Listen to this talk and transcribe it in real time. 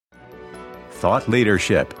thought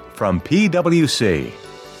leadership from PwC.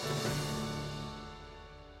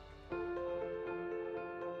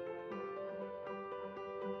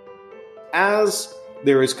 As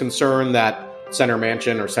there is concern that Senator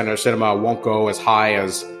Manchin or Senator Sinema won't go as high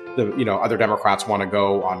as the other Democrats want to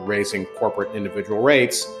go on raising corporate and individual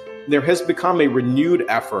rates, there has become a renewed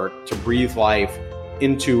effort to breathe life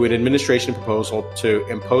into an administration proposal to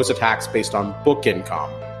impose a tax based on book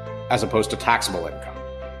income as opposed to taxable income.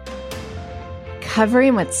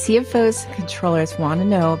 Covering what CFOs and controllers want to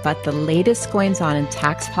know about the latest goings on in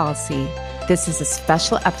tax policy, this is a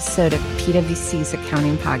special episode of PwC's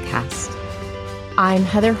Accounting Podcast. I'm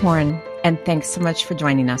Heather Horn, and thanks so much for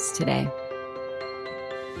joining us today.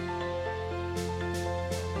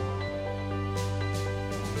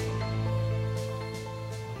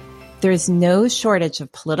 There is no shortage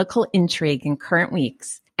of political intrigue in current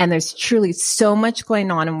weeks, and there's truly so much going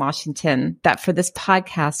on in Washington that for this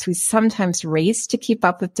podcast, we sometimes race to keep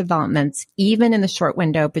up with developments, even in the short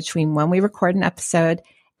window between when we record an episode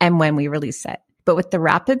and when we release it. But with the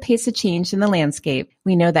rapid pace of change in the landscape,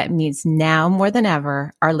 we know that means now more than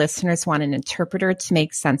ever, our listeners want an interpreter to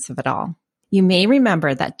make sense of it all. You may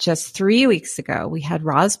remember that just 3 weeks ago, we had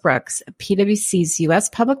Roz Brooks, PwC's U.S.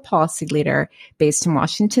 public policy leader based in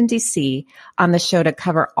Washington, D.C., on the show to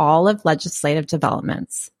cover all of legislative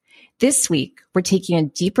developments. This week, we're taking a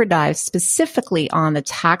deeper dive specifically on the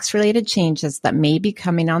tax-related changes that may be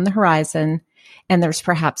coming on the horizon, and there's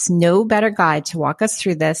perhaps no better guide to walk us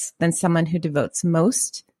through this than someone who devotes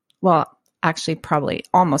actually probably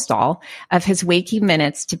almost all, of his waking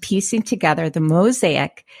minutes to piecing together the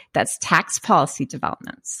mosaic that's tax policy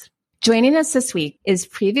developments. Joining us this week is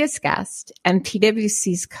previous guest and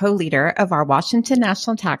PwC's co-leader of our Washington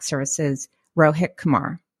National Tax Services, Rohit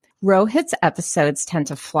Kumar. Rohit's episodes tend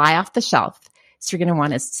to fly off the shelf, so you're going to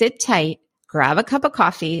want to sit tight, grab a cup of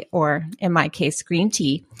coffee, or in my case, green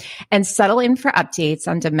tea, and settle in for updates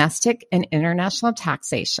on domestic and international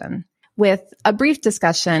taxation, with a brief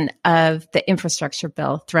discussion of the infrastructure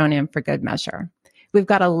bill thrown in for good measure. We've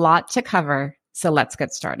got a lot to cover, so let's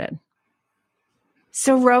get started.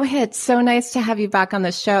 So Rohit, so nice to have you back on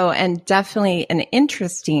the show, and definitely an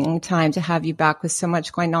interesting time to have you back with so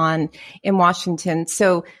much going on in Washington.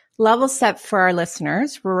 So level set for our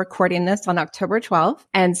listeners. We're recording this on October 12th.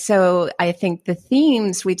 And so I think the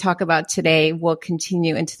themes we talk about today will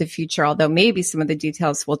continue into the future, although maybe some of the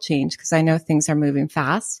details will change because I know things are moving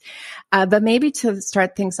fast. But maybe to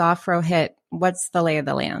start things off, Rohit, what's the lay of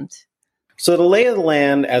the land? So the lay of the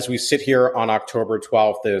land as we sit here on October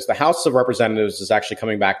 12th is the House of Representatives is actually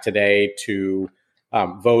coming back today to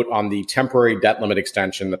vote on the temporary debt limit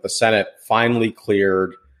extension that the Senate finally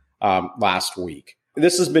cleared last week.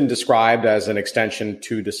 This has been described as an extension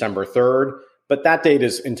to December 3rd, but that date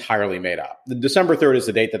is entirely made up. The December 3rd is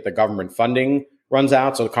the date that the government funding runs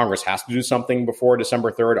out, so Congress has to do something before December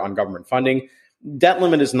 3rd on government funding. Debt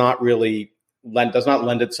limit is does not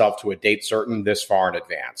lend itself to a date certain this far in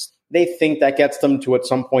advance. They think that gets them to at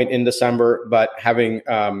some point in December, but having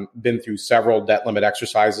been through several debt limit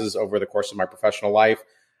exercises over the course of my professional life,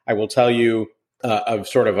 I will tell you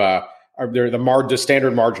the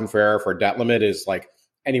standard margin for error for debt limit is like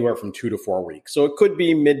anywhere from 2 to 4 weeks. So it could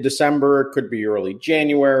be mid-December, it could be early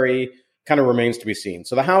January, kind of remains to be seen.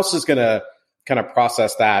 So the House is going to kind of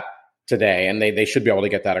process that today, and they should be able to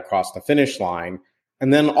get that across the finish line.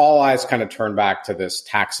 And then all eyes kind of turn back to this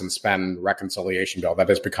tax and spend reconciliation bill that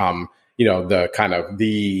has become, the kind of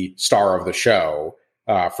the star of the show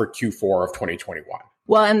for Q4 of 2021.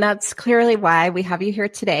 Well, and that's clearly why we have you here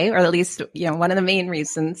today, or at least, one of the main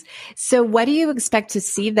reasons. So what do you expect to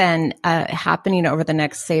see then happening over the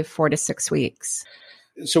next, say, 4 to 6 weeks?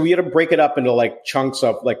 So we had to break it up into like chunks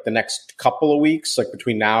of like the next couple of weeks, like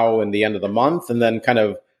between now and the end of the month, and then kind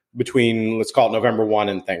of between, let's call it November 1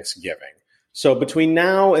 and Thanksgiving. So between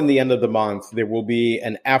now and the end of the month, there will be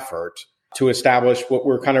an effort to establish what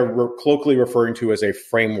we're kind of colloquially referring to as a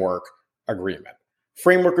framework agreement.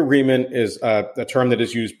 Framework agreement is a term that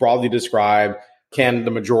is used broadly to describe, can the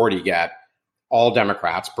majority get all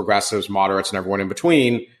Democrats, progressives, moderates, and everyone in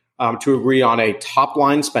between to agree on a top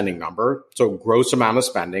line spending number. So gross amount of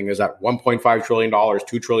spending is at $1.5 trillion,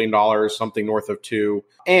 $2 trillion, something north of 2.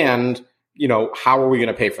 And, how are we going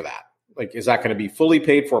to pay for that? Like, is that going to be fully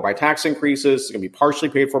paid for by tax increases? Is it going to be partially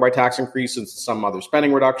paid for by tax increases and some other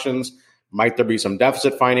spending reductions? Might there be some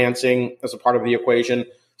deficit financing as a part of the equation?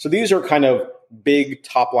 So these are kind of big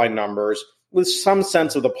top line numbers with some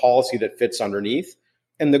sense of the policy that fits underneath.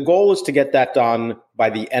 And the goal is to get that done by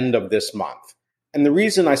the end of this month. And the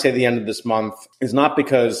reason I say the end of this month is not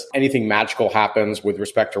because anything magical happens with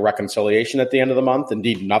respect to reconciliation at the end of the month.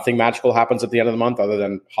 Indeed, nothing magical happens at the end of the month other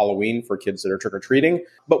than Halloween for kids that are trick-or-treating.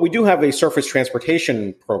 But we do have a surface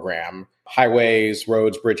transportation program, highways,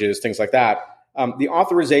 roads, bridges, things like that. The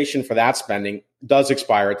authorization for that spending does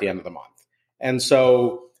expire at the end of the month. And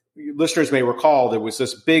so listeners may recall there was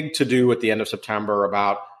this big to-do at the end of September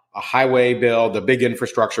about a highway bill, the big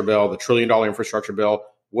infrastructure bill, the $1 trillion infrastructure bill.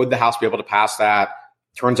 Would the House be able to pass that?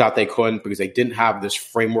 Turns out they couldn't because they didn't have this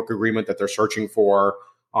framework agreement that they're searching for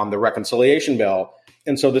on the reconciliation bill.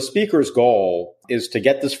 And so the Speaker's goal is to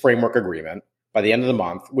get this framework agreement by the end of the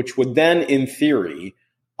month, which would then, in theory,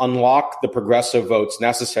 unlock the progressive votes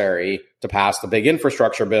necessary to pass the big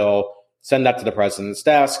infrastructure bill, send that to the president's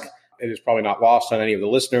desk. It is probably not lost on any of the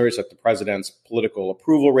listeners that the president's political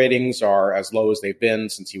approval ratings are as low as they've been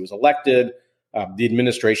since he was elected. The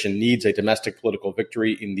administration needs a domestic political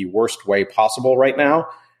victory in the worst way possible right now.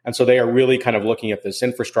 And so they are really kind of looking at this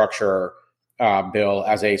infrastructure bill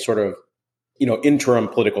as a sort of, interim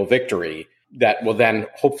political victory that will then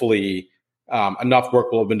hopefully enough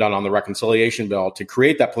work will have been done on the reconciliation bill to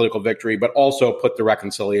create that political victory, but also put the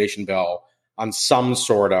reconciliation bill on some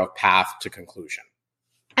sort of path to conclusion.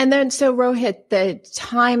 And then, so Rohit, the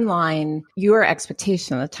timeline, your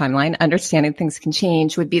expectation of the timeline, understanding things can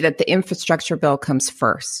change, would be that the infrastructure bill comes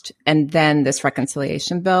first and then this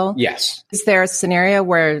reconciliation bill? Yes. Is there a scenario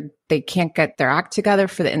where they can't get their act together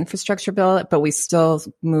for the infrastructure bill, but we still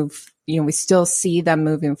we still see them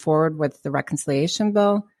moving forward with the reconciliation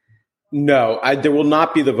bill? No, there will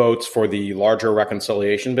not be the votes for the larger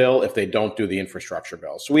reconciliation bill if they don't do the infrastructure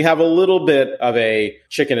bill. So we have a little bit of a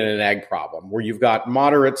chicken and an egg problem where you've got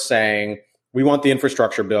moderates saying, we want the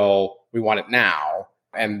infrastructure bill, we want it now.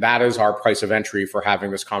 And that is our price of entry for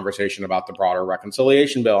having this conversation about the broader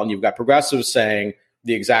reconciliation bill. And you've got progressives saying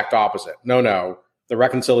the exact opposite. No, the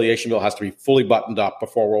reconciliation bill has to be fully buttoned up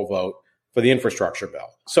before we'll vote for the infrastructure bill.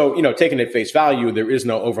 So, taken at face value, there is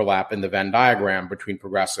no overlap in the Venn diagram between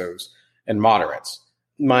progressives and moderates.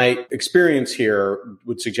 My experience here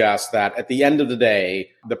would suggest that at the end of the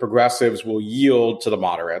day, the progressives will yield to the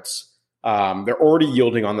moderates. They're already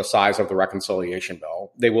yielding on the size of the reconciliation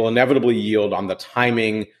bill. They will inevitably yield on the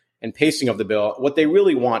timing and pacing of the bill. What they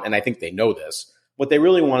really want, and I think they know this, what they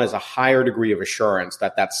really want is a higher degree of assurance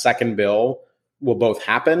that that second bill will both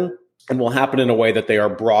happen and will happen in a way that they are,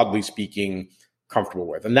 broadly speaking, comfortable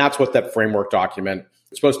with. And that's what that framework document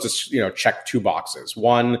is supposed to, check two boxes.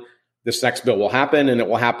 One, this next bill will happen and it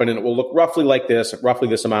will look roughly like this, roughly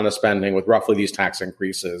this amount of spending with roughly these tax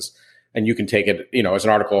increases. And you can take it, as an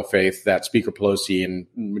article of faith that Speaker Pelosi and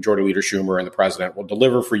Majority Leader Schumer and the president will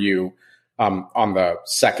deliver for you on the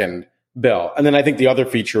second bill. And then I think the other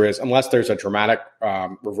feature is, unless there's a dramatic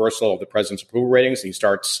reversal of the president's approval ratings and he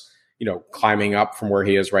starts, climbing up from where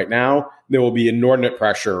he is right now, there will be inordinate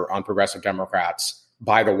pressure on progressive Democrats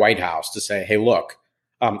by the White House to say, hey, look,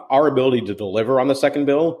 our ability to deliver on the second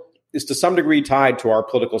bill is to some degree tied to our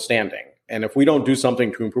political standing. And if we don't do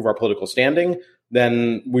something to improve our political standing,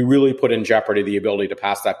 then we really put in jeopardy the ability to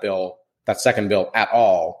pass that bill, that second bill at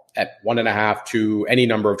all, at 1.5 to any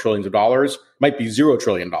number of trillions of dollars, might be $0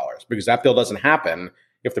 trillion, because that bill doesn't happen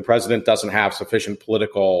if the president doesn't have sufficient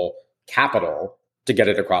political capital to get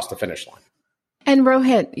it across the finish line. And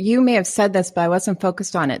Rohit, you may have said this, but I wasn't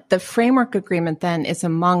focused on it. The framework agreement then is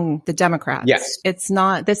among the Democrats. Yes.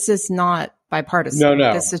 This is not bipartisan.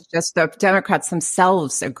 No. This is just the Democrats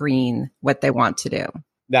themselves agreeing what they want to do.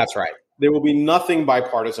 That's right. There will be nothing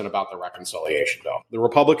bipartisan about the reconciliation bill. The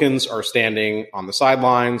Republicans are standing on the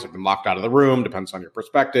sidelines, have been locked out of the room, depends on your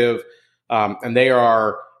perspective. And they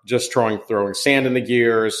are just throwing sand in the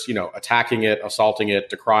gears, attacking it, assaulting it,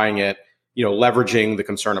 decrying it, leveraging the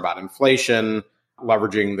concern about inflation,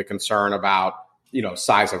 leveraging the concern about,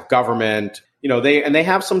 size of government. They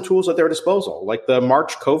have some tools at their disposal, like the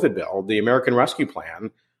March COVID bill, the American Rescue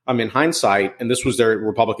Plan. In hindsight, and this was their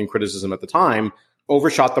Republican criticism at the time,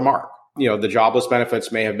 overshot the mark. The jobless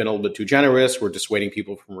benefits may have been a little bit too generous. We're dissuading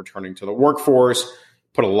people from returning to the workforce,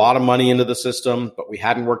 put a lot of money into the system, but we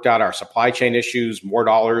hadn't worked out our supply chain issues, more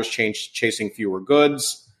dollars chasing fewer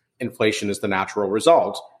goods. Inflation is the natural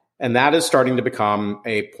result. And that is starting to become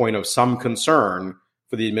a point of some concern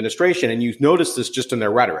for the administration. And you notice this just in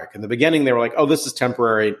their rhetoric. In the beginning, they were like, oh, this is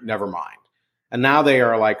temporary, never mind. And now they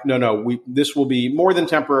are like, no, this will be more than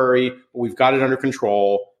temporary, but we've got it under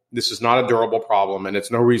control. This is not a durable problem, and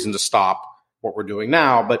it's no reason to stop what we're doing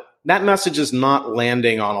now. But that message is not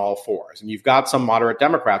landing on all fours. And you've got some moderate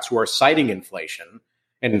Democrats who are citing inflation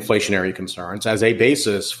and inflationary concerns as a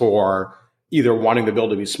basis for either wanting the bill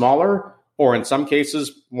to be smaller or in some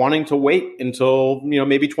cases, wanting to wait until,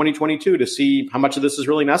 maybe 2022 to see how much of this is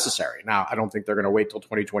really necessary. Now, I don't think they're going to wait till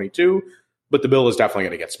 2022, but the bill is definitely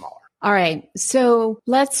going to get smaller. All right. So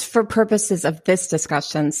let's, for purposes of this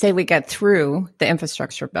discussion, say we get through the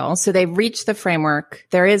infrastructure bill. So they've reached the framework.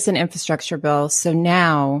 There is an infrastructure bill. So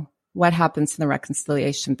now what happens in the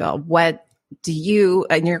reconciliation bill? What do you,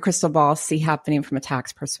 in your crystal ball, see happening from a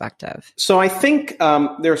tax perspective? So I think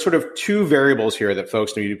there are sort of two variables here that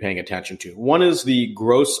folks need to be paying attention to. One is the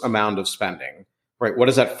gross amount of spending, right? What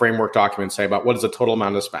does that framework document say about what is the total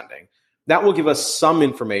amount of spending? That will give us some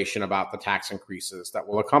information about the tax increases that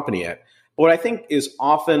will accompany it. But what I think is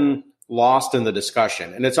often lost in the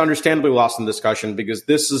discussion, and it's understandably lost in the discussion because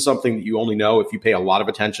this is something that you only know if you pay a lot of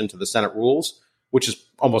attention to the Senate rules, which is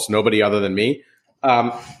almost nobody other than me.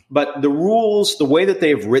 But the rules, the way that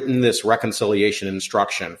they've written this reconciliation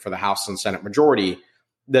instruction for the House and Senate majority,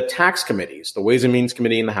 the tax committees, the Ways and Means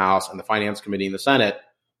Committee in the House and the Finance Committee in the Senate,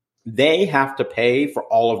 they have to pay for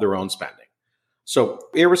all of their own spending. So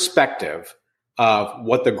irrespective of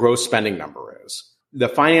what the gross spending number is, the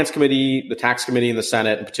Finance Committee, the Tax Committee in the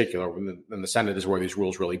Senate in particular, and the Senate is where these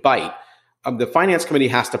rules really bite, the Finance Committee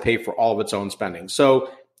has to pay for all of its own spending. So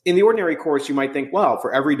in the ordinary course, you might think, well,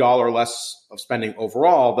 for every dollar less of spending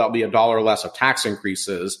overall, there'll be $1 less of tax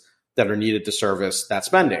increases that are needed to service that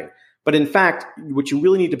spending. But in fact, what you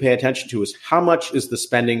really need to pay attention to is how much is the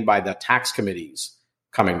spending by the tax committees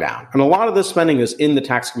coming down? And a lot of this spending is in the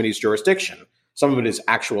tax committee's jurisdiction. Some of it is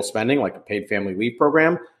actual spending, like a paid family leave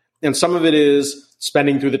program. And some of it is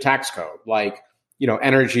spending through the tax code, like,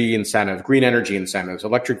 energy incentives, green energy incentives,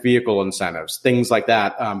 electric vehicle incentives, things like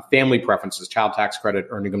that, family preferences, child tax credit,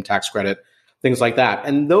 earned income tax credit, things like that.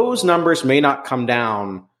 And those numbers may not come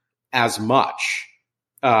down as much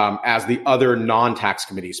as the other non-tax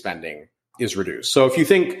committee spending is reduced. So if you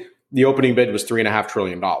think the opening bid was $3.5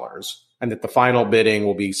 trillion and that the final bidding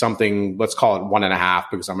will be something, let's call it 1.5,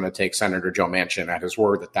 because I'm going to take Senator Joe Manchin at his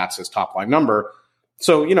word that that's his top line number.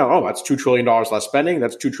 So, that's $2 trillion less spending.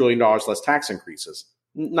 That's $2 trillion less tax increases.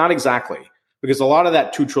 Not exactly, because a lot of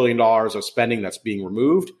that $2 trillion of spending that's being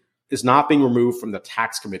removed is not being removed from the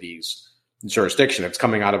tax committee's jurisdiction. It's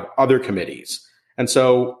coming out of other committees. And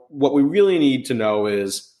so what we really need to know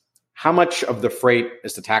is how much of the freight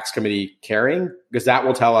is the tax committee carrying, because that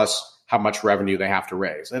will tell us how much revenue they have to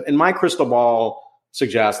raise. And my crystal ball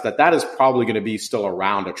suggests that is probably going to be still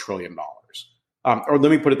around $1 trillion. Or let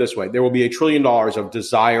me put it this way. There will be $1 trillion of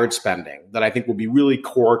desired spending that I think will be really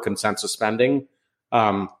core consensus spending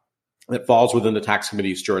that falls within the tax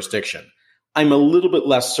committee's jurisdiction. I'm a little bit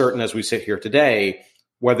less certain as we sit here today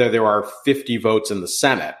whether there are 50 votes in the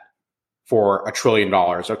Senate for $1 trillion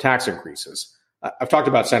of tax increases. I've talked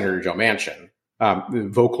about Senator Joe Manchin,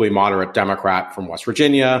 vocally moderate Democrat from West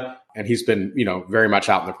Virginia, and he's been, very much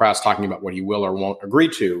out in the press talking about what he will or won't agree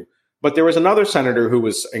to. But there was another senator who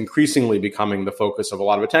was increasingly becoming the focus of a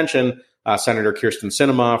lot of attention, Senator Kyrsten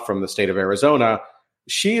Sinema from the state of Arizona.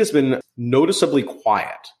 She has been noticeably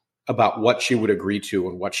quiet about what she would agree to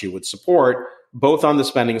and what she would support, both on the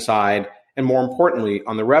spending side and, more importantly,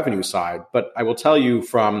 on the revenue side. But I will tell you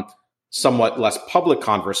from somewhat less public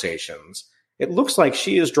conversations, it looks like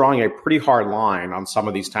she is drawing a pretty hard line on some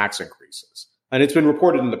of these tax increases. And it's been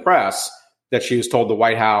reported in the press that she has told the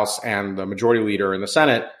White House and the majority leader in the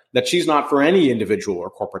Senate that she's not for any individual or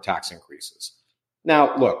corporate tax increases.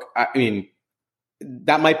 Now, look, I mean,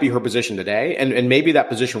 that might be her position today, and maybe that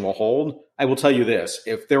position will hold. I will tell you this.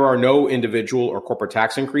 If there are no individual or corporate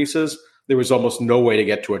tax increases, there is almost no way to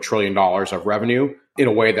get to $1 trillion of revenue in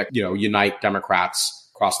a way that, unite Democrats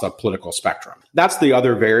across the political spectrum. That's the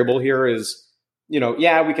other variable here is, we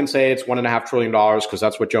can say it's $1.5 trillion because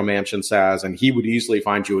that's what Joe Manchin says, and he would easily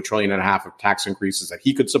find you $1.5 trillion of tax increases that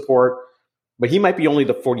he could support. But he might be only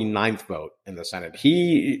the 49th vote in the Senate.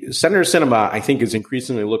 Senator Sinema, I think, is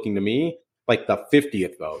increasingly looking to me like the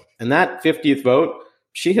 50th vote. And that 50th vote,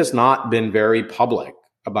 she has not been very public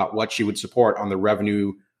about what she would support on the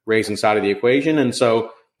revenue raising side of the equation. And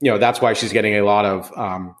so, that's why she's getting a lot of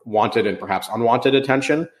wanted and perhaps unwanted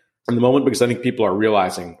attention in the moment, because I think people are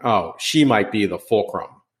realizing, she might be the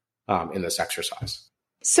fulcrum in this exercise.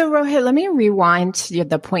 So, Rohit, let me rewind to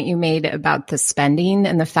the point you made about the spending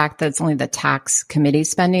and the fact that it's only the tax committee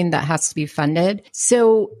spending that has to be funded.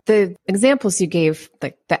 So the examples you gave,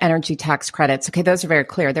 like the energy tax credits, okay, those are very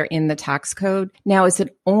clear. They're in the tax code. Now, is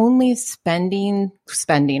it only spending,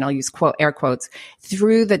 I'll use air quotes,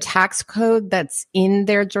 through the tax code that's in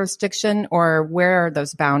their jurisdiction, or where are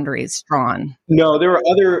those boundaries drawn? No, there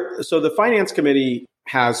are so the Finance Committee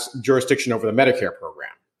has jurisdiction over the Medicare program,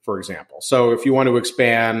 for example. So if you want to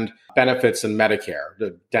expand benefits in Medicare,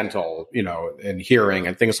 the dental, and hearing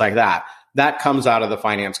and things like that, that comes out of the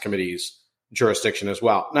Finance Committee's jurisdiction as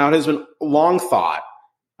well. Now, it has been long thought,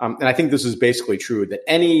 and I think this is basically true, that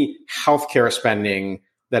any healthcare spending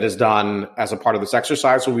that is done as a part of this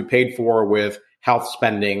exercise will be paid for with health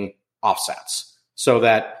spending offsets. So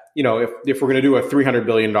that, if we're going to do a $300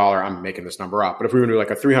 billion, I'm making this number up, but if we're going to do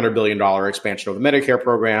like a $300 billion expansion of the Medicare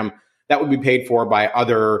program, that would be paid for by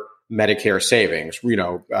other Medicare savings.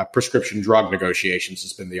 Prescription drug negotiations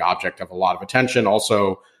has been the object of a lot of attention,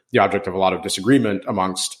 also the object of a lot of disagreement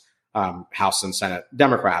amongst House and Senate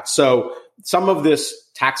Democrats. So some of this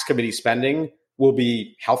tax committee spending will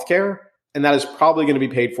be healthcare, and that is probably going to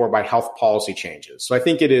be paid for by health policy changes. So I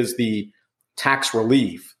think it is the tax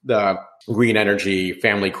relief, the green energy,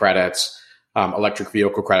 family credits, electric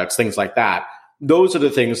vehicle credits, things like that. Those are the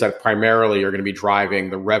things that primarily are going to be driving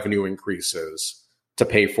the revenue increases to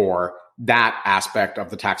pay for that aspect of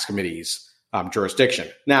the tax committee's jurisdiction.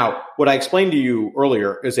 Now, what I explained to you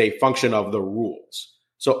earlier is a function of the rules.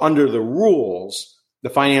 So under the rules, the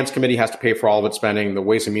Finance Committee has to pay for all of its spending. The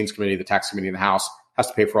Ways and Means Committee, the Tax Committee in the House has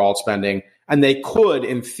to pay for all its spending. And they could,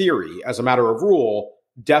 in theory, as a matter of rule,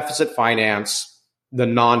 deficit finance the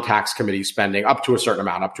non-tax committee spending up to a certain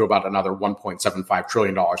amount, up to about another $1.75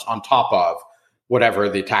 trillion on top of whatever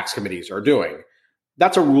the tax committees are doing.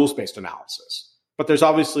 That's a rules-based analysis. But there's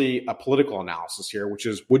obviously a political analysis here, which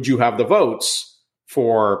is, would you have the votes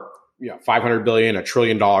for $500 billion, $1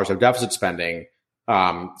 trillion of deficit spending?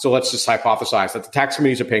 So let's just hypothesize that the tax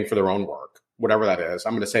committees are paying for their own work, whatever that is.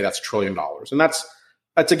 I'm going to say that's $1 trillion. And that's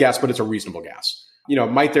a guess, but it's a reasonable guess.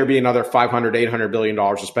 Might there be another $500, $800 billion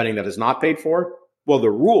of spending that is not paid for? Well,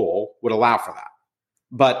 the rule would allow for that.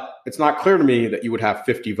 But it's not clear to me that you would have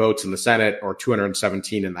 50 votes in the Senate or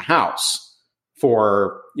 217 in the House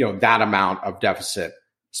for, that amount of deficit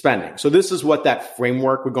spending. So this is what that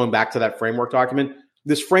framework, we're going back to that framework document.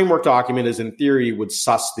 This framework document is, in theory, would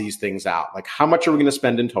suss these things out. Like, how much are we going to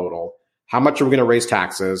spend in total? How much are we going to raise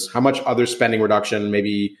taxes? How much other spending reduction,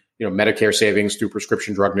 maybe, Medicare savings through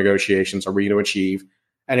prescription drug negotiations are we going to achieve?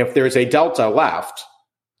 And if there's a delta left,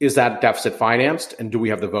 is that deficit financed? And do we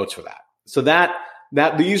have the votes for that? So that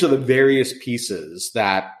these are the various pieces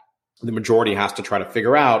that the majority has to try to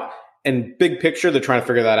figure out. And big picture, they're trying to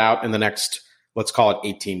figure that out in the next, let's call it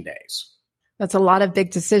 18 days. That's a lot of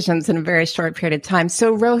big decisions in a very short period of time.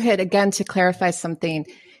 So Rohit, again, to clarify something,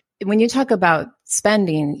 when you talk about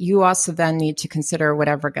spending, you also then need to consider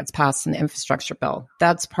whatever gets passed in the infrastructure bill.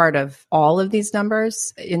 That's part of all of these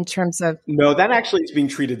numbers in terms of... No, that actually is being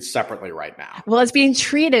treated separately right now. Well, it's being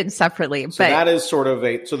treated separately. So that is sort of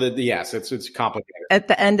yes, it's complicated. At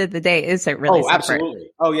the end of the day, is it really separate?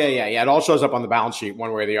 Absolutely. Oh, yeah. It all shows up on the balance sheet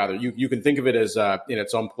one way or the other. You can think of it as in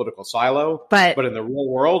its own political silo, but in the real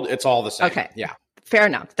world, it's all the same. Okay. Yeah. Fair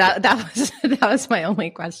enough. That was my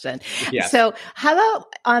only question. Yes. So how about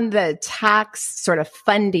on the tax sort of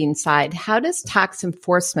funding side, how does tax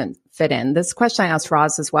enforcement fit in? This question I asked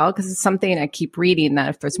Roz as well, because it's something I keep reading that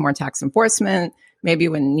if there's more tax enforcement, maybe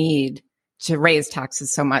you wouldn't need to raise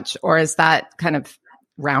taxes so much. Or is that kind of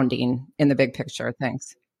rounding in the big picture of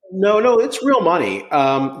things? No, it's real money.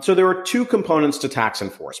 So there are two components to tax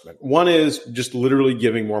enforcement. One is just literally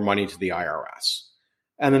giving more money to the IRS.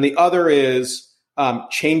 And then the other is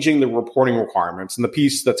changing the reporting requirements. And the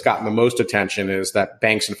piece that's gotten the most attention is that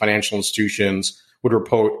banks and financial institutions would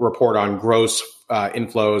report on gross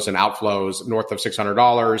inflows and outflows north of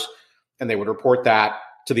 $600, and they would report that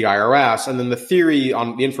to the IRS. And then the theory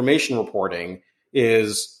on the information reporting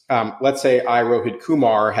is, let's say I, Rohit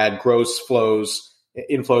Kumar, had gross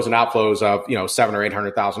inflows and outflows of $700,000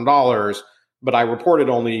 or $800,000, but I reported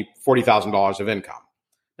only $40,000 of income.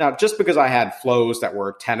 Now, just because I had flows that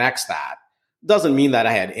were 10x that doesn't mean that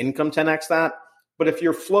I had income 10x that. But if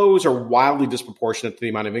your flows are wildly disproportionate to the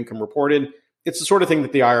amount of income reported, it's the sort of thing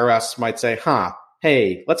that the IRS might say,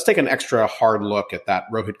 hey, let's take an extra hard look at that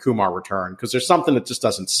Rohit Kumar return because there's something that just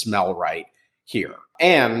doesn't smell right here.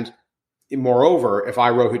 And moreover, if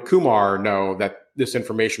I, Rohit Kumar, know that this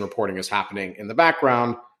information reporting is happening in the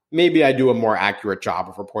background, maybe I do a more accurate job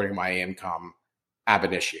of reporting my income ab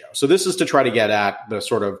initio. So this is to try to get at the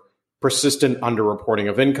sort of persistent underreporting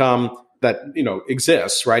of income that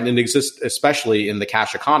exists, right? And exists especially in the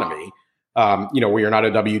cash economy, where you're not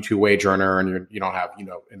a W-2 wage earner and you don't have,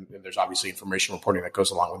 and there's obviously information reporting that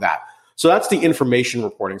goes along with that. So that's the information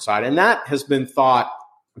reporting side. And that has been thought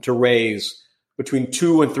to raise between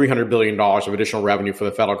 $200 and $300 billion of additional revenue for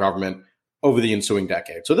the federal government over the ensuing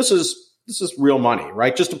decade. So this is real money,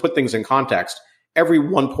 right? Just to put things in context, every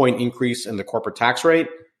 1 point increase in the corporate tax rate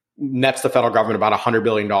nets the federal government about $100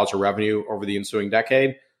 billion of revenue over the ensuing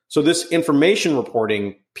decade. So this information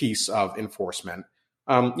reporting piece of enforcement,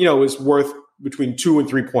 is worth between 2 and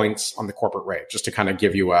 3 points on the corporate rate, just to kind of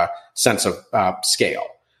give you a sense of scale.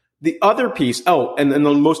 The other piece, and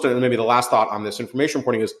maybe the last thought on this information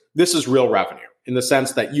reporting is this is real revenue in the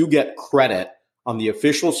sense that you get credit on the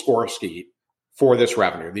official score sheet for this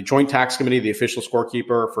revenue. The Joint Tax Committee, the official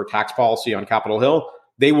scorekeeper for tax policy on Capitol Hill,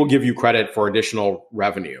 they will give you credit for additional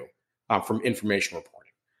revenue from information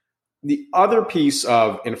reporting. The other piece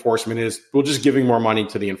of enforcement is we're just giving more money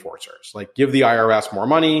to the enforcers, like give the IRS more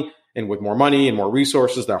money, and with more money and more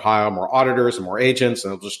resources, they'll hire more auditors and more agents,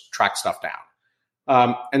 and they'll just track stuff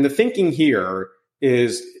down. And the thinking here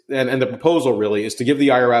is, and the proposal really is to give the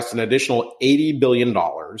IRS an additional $80 billion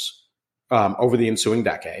over the ensuing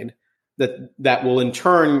decade that will in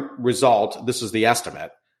turn result, this is the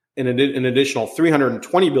estimate, in an additional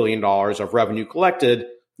 $320 billion of revenue collected.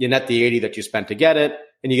 You net the 80 that you spent to get it,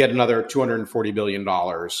 and you get another $240 billion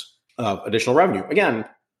of additional revenue. Again,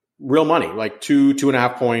 real money, like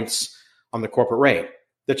 2.5 points on the corporate rate.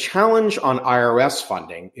 The challenge on IRS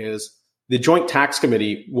funding is the Joint Tax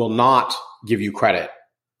Committee will not give you credit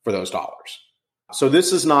for those dollars. So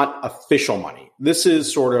this is not official money. This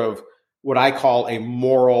is sort of what I call a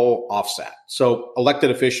moral offset. So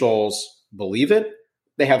elected officials believe it.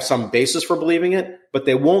 They have some basis for believing it, but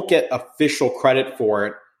they won't get official credit for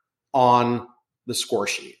it on the score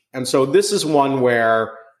sheet. And so this is one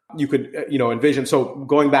where you could, envision. So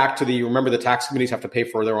going back to remember the tax committees have to pay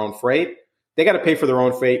for their own freight. They got to pay for their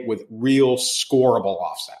own freight with real scoreable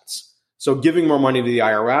offsets. So giving more money to the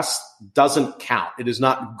IRS doesn't count. It is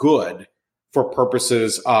not good for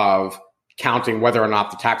purposes of counting whether or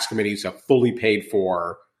not the tax committees have fully paid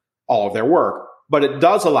for all of their work. But it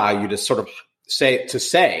does allow you to sort of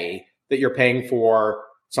say that you're paying for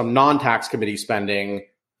some non-tax committee spending.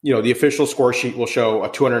 The official score sheet will show a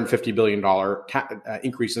 $250 billion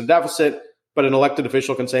increase in the deficit, but an elected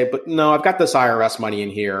official can say, but no, I've got this IRS money in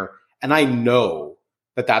here, and I know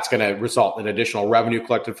that that's going to result in additional revenue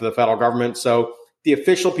collected for the federal government. So the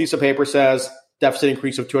official piece of paper says deficit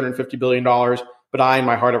increase of $250 billion, but I, in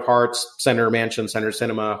my heart of hearts, Senator Manchin, Senator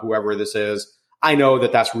Sinema, whoever this is, I know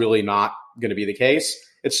that that's really not going to be the case.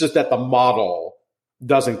 It's just that the model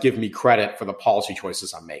doesn't give me credit for the policy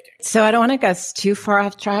choices I'm making. So I don't want to go too far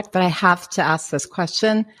off track, but I have to ask this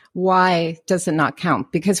question. Why does it not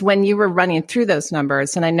count? Because when you were running through those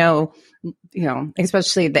numbers, and I know,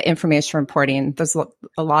 especially the information reporting, there's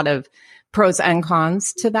a lot of pros and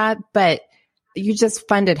cons to that, but you just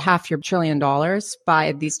funded half your $1 trillion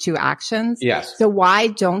by these two actions. Yes. So why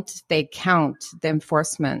don't they count the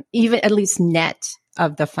enforcement, even at least net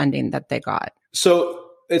of the funding that they got? So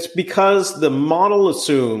it's because the model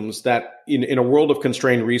assumes that in a world of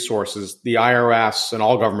constrained resources, the IRS and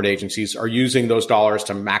all government agencies are using those dollars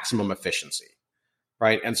to maximum efficiency,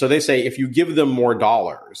 right? And so they say if you give them more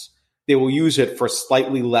dollars, they will use it for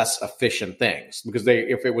slightly less efficient things because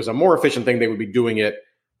if it was a more efficient thing, they would be doing it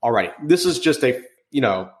already. This is just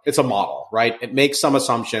it's a model, right? It makes some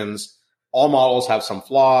assumptions. All models have some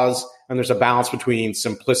flaws, and there's a balance between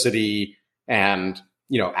simplicity and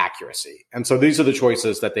accuracy. And so these are the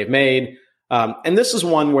choices that they've made. And this is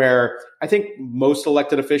one where I think most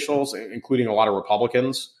elected officials, including a lot of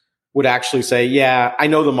Republicans, would actually say, yeah, I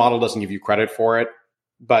know the model doesn't give you credit for it,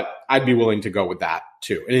 but I'd be willing to go with that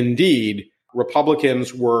too. And indeed,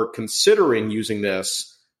 Republicans were considering using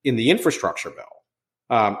this in the infrastructure bill.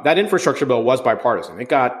 That infrastructure bill was bipartisan. It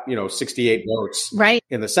got, 68 votes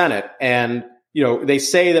in the Senate. And they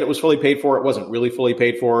say that it was fully paid for. It wasn't really fully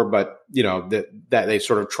paid for, but, that they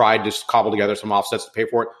sort of tried to cobble together some offsets to pay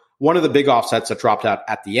for it. One of the big offsets that dropped out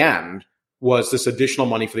at the end was this additional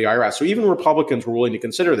money for the IRS. So even Republicans were willing to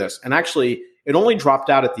consider this. And actually, it only dropped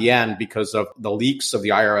out at the end because of the leaks of the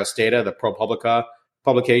IRS data, the ProPublica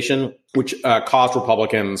publication, which caused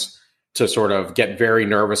Republicans to sort of get very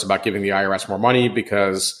nervous about giving the IRS more money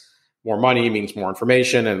because more money means more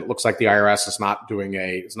information. And it looks like the IRS is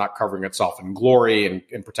not covering itself in glory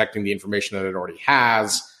and protecting the information that it already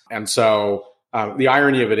has. And so the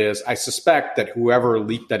irony of it is, I suspect that whoever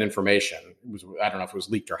leaked that information, I don't know if it was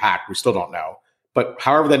leaked or hacked, we still don't know. But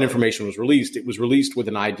however that information was released, it was released with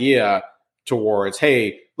an idea towards,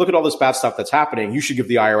 hey, look at all this bad stuff that's happening. You should give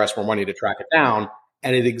the IRS more money to track it down.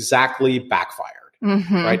 And it exactly backfired,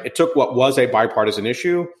 right? It took what was a bipartisan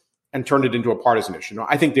issue and turned it into a partisan issue. Now,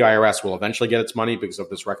 I think the IRS will eventually get its money because of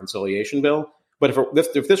this reconciliation bill. But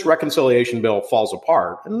if this reconciliation bill falls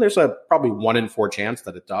apart, and there's a probably 1 in 4 chance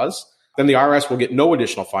that it does, then the IRS will get no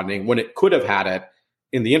additional funding when it could have had it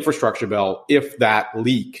in the infrastructure bill if that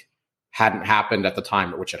leak hadn't happened at the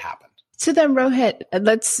time at which it happened. So then, Rohit,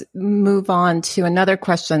 let's move on to another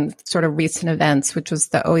question, sort of recent events, which was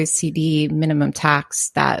the OECD minimum tax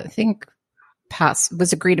that I think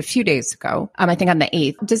was agreed a few days ago, I think on the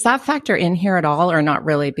 8th. Does that factor in here at all or not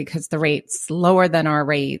really? Because the rate's lower than our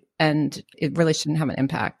rate and it really shouldn't have an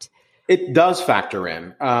impact. It does factor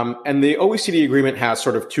in. And the OECD agreement has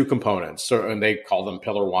sort of two components, and they call them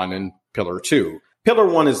Pillar 1 and Pillar 2. Pillar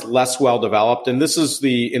 1 is less well developed, and this is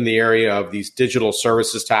in the area of these digital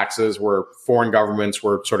services taxes where foreign governments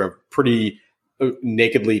were sort of pretty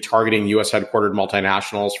nakedly targeting U.S. headquartered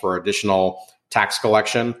multinationals for additional tax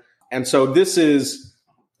collection. And so this is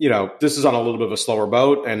on a little bit of a slower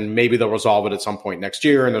boat, and maybe they'll resolve it at some point next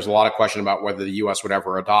year. And there's a lot of question about whether the U.S. would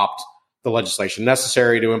ever adopt the legislation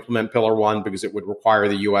necessary to implement Pillar 1, because it would require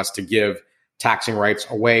the U.S. to give taxing rights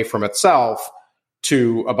away from itself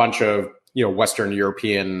to a bunch of Western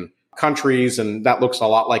European countries. And that looks a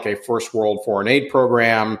lot like a first world foreign aid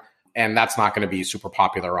program. And that's not going to be super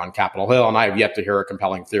popular on Capitol Hill. And I have yet to hear a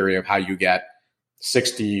compelling theory of how you get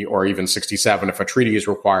 60 or even 67 if a treaty is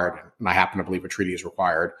required. And I happen to believe a treaty is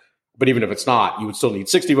required. But even if it's not, you would still need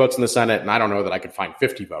 60 votes in the Senate. And I don't know that I could find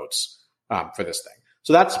 50 votes for this thing.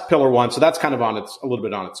 So that's Pillar 1. So that's kind of a little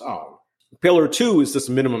bit on its own. Pillar 2 is this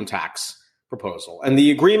minimum tax proposal. And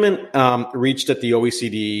the agreement reached at the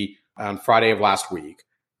OECD on Friday of last week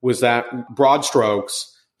was that broad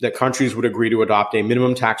strokes, that countries would agree to adopt a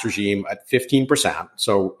minimum tax regime at 15%.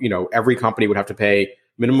 So, every company would have to pay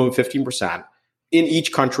minimum of 15% in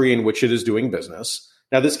each country in which it is doing business.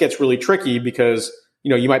 Now, this gets really tricky because,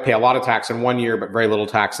 you might pay a lot of tax in one year, but very little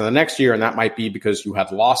tax in the next year. And that might be because you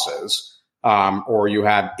had losses or you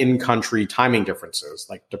had in-country timing differences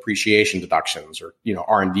like depreciation deductions or,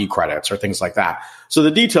 R&D credits or things like that. So the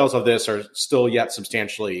details of this are still yet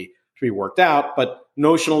substantially to be worked out, but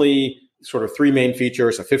notionally, sort of three main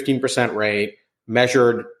features: a 15% rate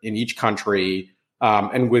measured in each country,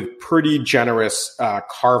 and with pretty generous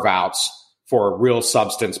carve-outs for real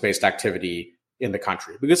substance-based activity in the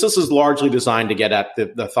country. Because this is largely designed to get at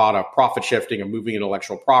the thought of profit shifting and moving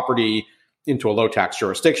intellectual property into a low-tax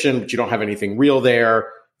jurisdiction, but you don't have anything real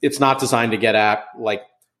there. It's not designed to get at, like,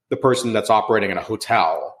 the person that's operating in a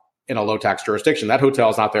hotel in a low-tax jurisdiction. That hotel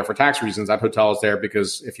is not there for tax reasons. That hotel is there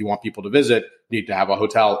because if you want people to visit, you need to have a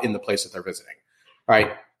hotel in the place that they're visiting. All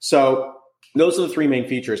right. So those are the three main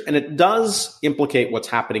features. And it does implicate what's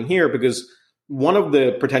happening here, because one of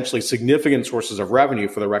the potentially significant sources of revenue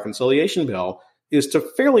for the reconciliation bill is to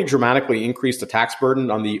fairly dramatically increase the tax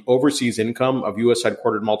burden on the overseas income of U.S.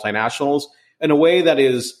 headquartered multinationals in a way that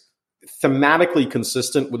is thematically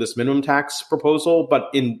consistent with this minimum tax proposal, but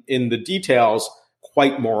in the details,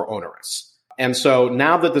 quite more onerous. And so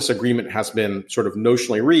now that this agreement has been sort of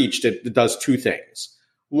notionally reached, it does two things.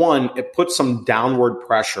 One, it puts some downward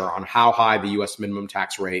pressure on how high the U.S. minimum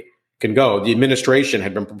tax rate can go. The administration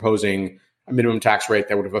had been proposing a minimum tax rate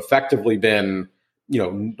that would have effectively been,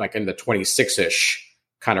 like in the 26-ish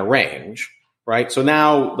kind of range, right? So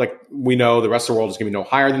now, like, we know the rest of the world is going to be no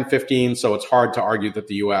higher than 15, so it's hard to argue that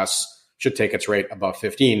the U.S. should take its rate above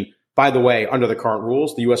 15. By the way, under the current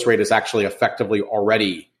rules, the U.S. rate is actually effectively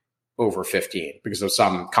already over 15 because of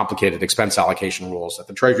some complicated expense allocation rules that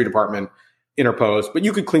the Treasury Department interposed. But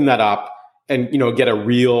you could clean that up and, get a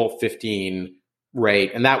real 15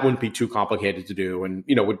 rate, and that wouldn't be too complicated to do, and,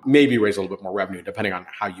 would maybe raise a little bit more revenue depending on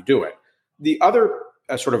how you do it. The other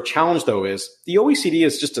sort of challenge, though, is the OECD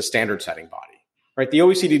is just a standard setting body, right? The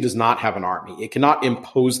OECD does not have an army. It cannot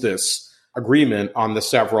impose this agreement on the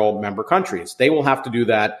several member countries. They will have to do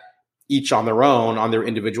that each on their own, on their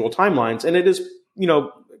individual timelines. And it is,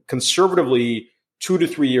 conservatively 2 to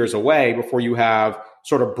 3 years away before you have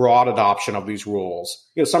sort of broad adoption of these rules.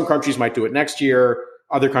 Some countries might do it next year,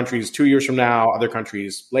 other countries 2 years from now, other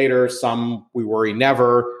countries later, some, we worry,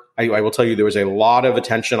 never. I will tell you, there was a lot of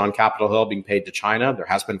attention on Capitol Hill being paid to China. There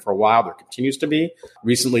has been for a while. There continues to be.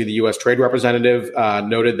 Recently, the U.S. Trade Representative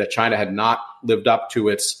noted that China had not lived up to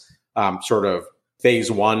its sort of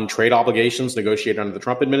phase one trade obligations negotiated under the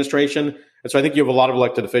Trump administration. And so I think you have a lot of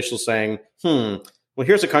elected officials saying, well,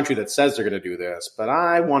 here's a country that says they're going to do this, but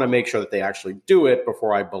I want to make sure that they actually do it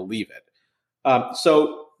before I believe it.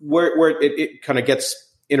 So where it kind of gets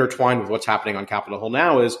intertwined with what's happening on Capitol Hill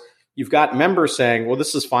now is you've got members saying, well,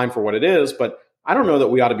 this is fine for what it is, but I don't know that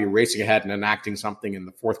we ought to be racing ahead and enacting something in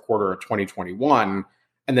the fourth quarter of 2021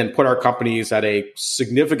 and then put our companies at a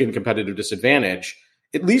significant competitive disadvantage,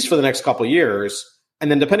 at least for the next couple of years. And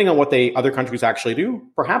then depending on what other countries actually do,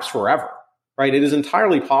 perhaps forever, right? It is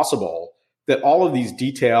entirely possible that all of these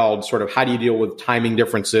detailed sort of how do you deal with timing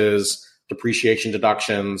differences, depreciation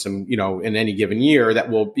deductions, and, in any given year that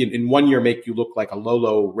will in 1 year make you look like a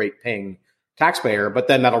low rate paying taxpayer, but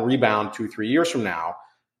then that'll rebound 2-3 years from now.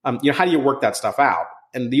 How do you work that stuff out?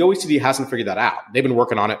 And the OECD hasn't figured that out. They've been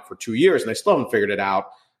working on it for 2 years and they still haven't figured it out.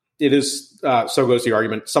 it is, so goes the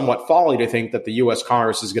argument, somewhat folly to think that the U.S.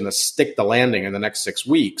 Congress is going to stick the landing in the next 6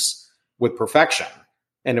 weeks with perfection.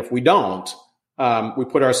 And if we don't, we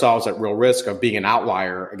put ourselves at real risk of being an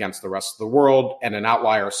outlier against the rest of the world, and an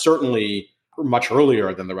outlier certainly much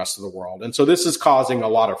earlier than the rest of the world. And so this is causing a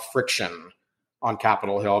lot of friction on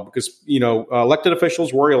Capitol Hill because, elected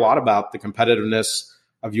officials worry a lot about the competitiveness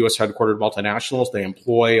of U.S. headquartered multinationals. They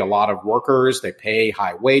employ a lot of workers. They pay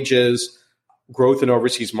high wages. Growth in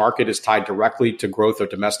overseas market is tied directly to growth of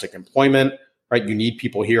domestic employment, right? You need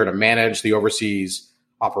people here to manage the overseas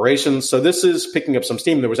operations. So this is picking up some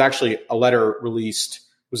steam. There was actually a letter released,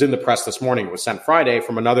 it was in the press this morning, it was sent Friday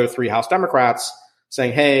from another 3 House Democrats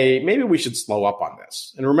saying, hey, maybe we should slow up on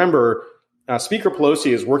this. And remember, Speaker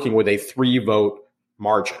Pelosi is working with a 3-vote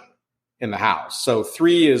margin in the House. So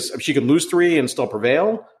 3 is, she could lose 3 and still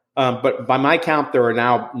prevail. But by my count, there are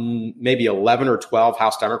now maybe 11 or 12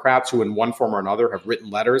 House Democrats who in one form or another have written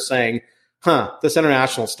letters saying, this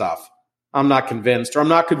international stuff, I'm not convinced, or I'm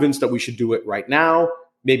not convinced that we should do it right now.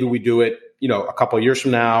 Maybe we do it, a couple of years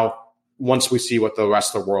from now, once we see what the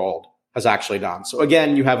rest of the world has actually done. So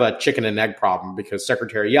again, you have a chicken and egg problem because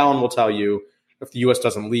Secretary Yellen will tell you if the U.S.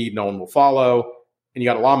 doesn't lead, no one will follow. And you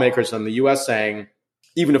got lawmakers in the U.S. saying,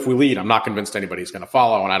 even if we lead, I'm not convinced anybody's going to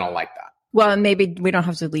follow, and I don't like that. Well, maybe we don't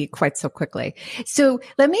have to lead quite so quickly. So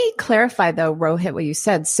let me clarify, though, Rohit, what you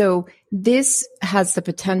said. So this has the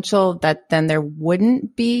potential that then there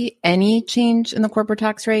wouldn't be any change in the corporate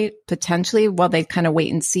tax rate, potentially, while they kind of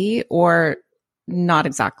wait and see, or not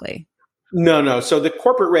exactly? No. So the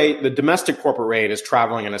corporate rate, the domestic corporate rate is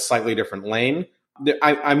traveling in a slightly different lane.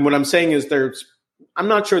 What I'm saying is I'm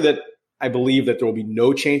not sure that I believe that there will be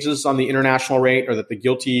no changes on the international rate or that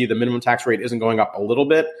the minimum tax rate isn't going up a little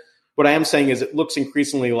bit. What I am saying is it looks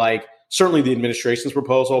increasingly like certainly the administration's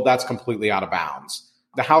proposal, that's completely out of bounds.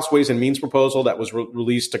 The House Ways and Means proposal that was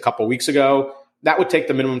released a couple of weeks ago, that would take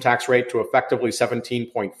the minimum tax rate to effectively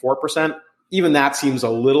 17.4%. Even that seems a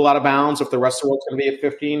little out of bounds if the rest of the world's going to be at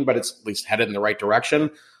 15, but it's at least headed in the right direction.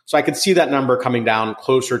 So I could see that number coming down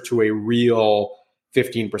closer to a real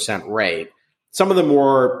 15% rate. Some of the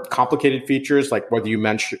more complicated features, like whether you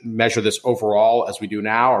measure this overall as we do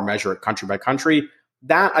now or measure it country by country,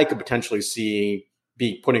 that I could potentially see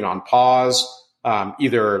putting on pause,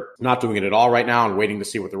 either not doing it at all right now and waiting to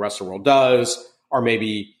see what the rest of the world does, or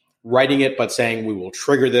maybe writing it but saying we will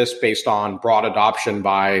trigger this based on broad adoption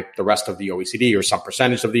by the rest of the OECD or some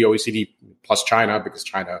percentage of the OECD plus China, because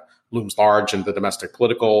China looms large in the domestic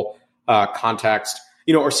political context,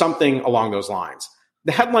 or something along those lines.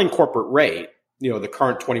 The headline corporate rate, the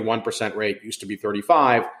current 21% rate used to be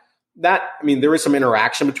 35%. There is some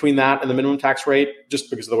interaction between that and the minimum tax rate just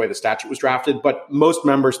because of the way the statute was drafted. But most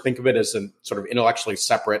members think of it as a sort of intellectually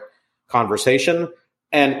separate conversation.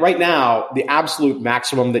 And right now, the absolute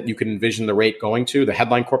maximum that you can envision the rate going to, the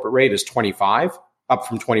headline corporate rate, is 25, up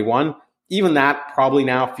from 21. Even that probably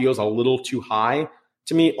now feels a little too high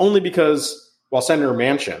to me, only because while Senator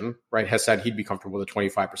Manchin, right, has said he'd be comfortable with a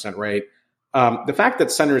 25% rate, the fact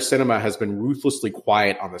that Senator Sinema has been ruthlessly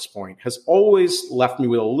quiet on this point has always left me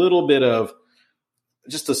with a little bit of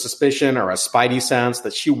just a suspicion or a spidey sense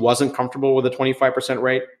that she wasn't comfortable with a 25%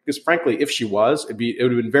 rate. Because frankly, if she was, it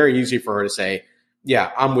would have been very easy for her to say,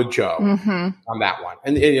 yeah, I'm with Joe on that one.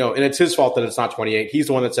 And, and it's his fault that it's not 28. He's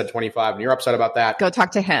the one that said 25 and you're upset about that. Go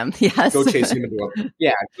talk to him. Yes. Go chase him into it.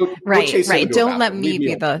 Yeah. Go chase him into Don't let me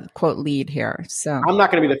be the quote lead here. So I'm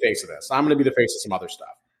not going to be the face of this. I'm going to be the face of some other stuff.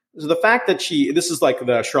 So the fact that this is like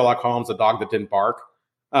the Sherlock Holmes, the dog that didn't bark.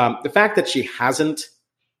 The fact that she hasn't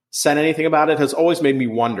said anything about it has always made me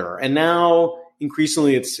wonder. And now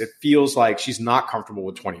increasingly it feels like she's not comfortable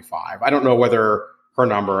with 25. I don't know whether her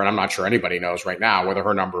number, and I'm not sure anybody knows right now, whether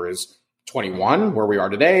her number is 21, where we are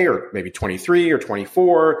today, or maybe 23 or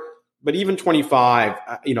 24. But even 25,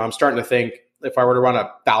 I'm starting to think if I were to run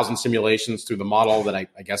 1,000 simulations through the model that I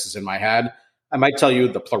guess is in my head, I might tell you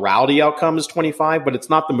the plurality outcome is 25, but it's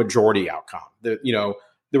not the majority outcome. The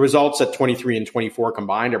results at 23 and 24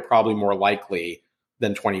 combined are probably more likely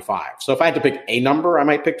than 25. So if I had to pick a number, I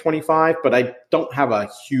might pick 25, but I don't have a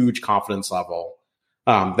huge confidence level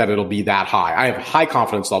that it'll be that high. I have a high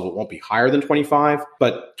confidence level it won't be higher than 25,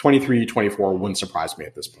 but 23, 24 wouldn't surprise me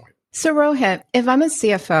at this point. So Rohit, if I'm a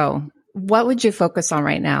CFO, what would you focus on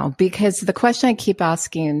right now? Because the question I keep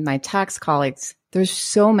asking my tax colleagues, there's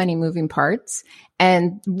so many moving parts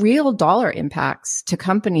and real dollar impacts to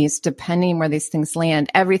companies depending where these things land.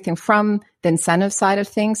 Everything from the incentive side of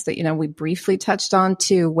things that, we briefly touched on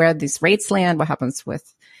to where these rates land, what happens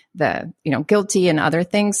with the, guilty and other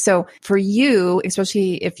things. So for you,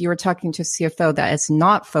 especially if you were talking to a CFO that is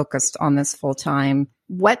not focused on this full time,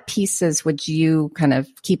 what pieces would you kind of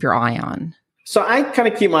keep your eye on? So I kind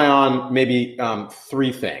of keep my eye on maybe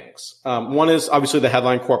three things. One is obviously the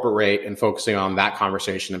headline corporate rate and focusing on that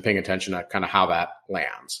conversation and paying attention to kind of how that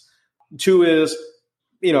lands. Two is,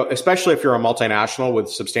 especially if you're a multinational with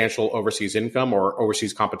substantial overseas income or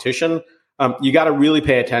overseas competition, you got to really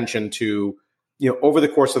pay attention to, over the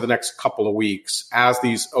course of the next couple of weeks, as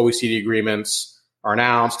these OECD agreements are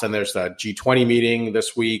announced, and there's the G20 meeting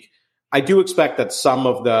this week, I do expect that some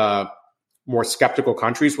of the more skeptical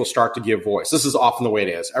countries will start to give voice. This is often the way it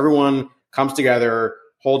is. Everyone comes together,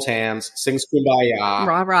 holds hands, sings Kumbaya.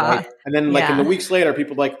 Rah, rah. Right? And then in the weeks later,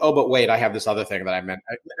 people are like, oh, but wait, I have this other thing that I meant.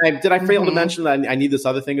 Did I fail to mention that I need this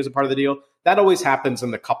other thing as a part of the deal? That always happens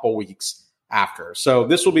in the couple weeks after. So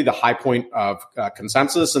this will be the high point of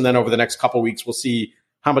consensus. And then over the next couple weeks, we'll see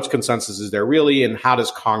how much consensus is there really and how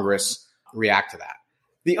does Congress react to that.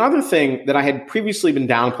 The other thing that I had previously been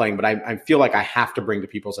downplaying, but I feel like I have to bring to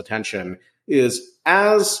people's attention is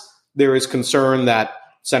as there is concern that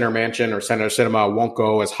Senator Manchin or Senator Sinema won't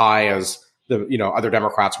go as high as the other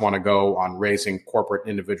Democrats want to go on raising corporate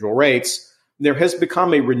individual rates, there has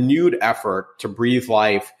become a renewed effort to breathe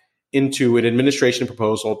life into an administration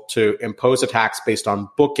proposal to impose a tax based on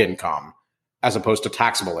book income as opposed to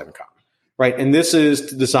taxable income. Right. And this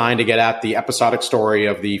is designed to get at the episodic story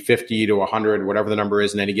of the 50 to 100, whatever the number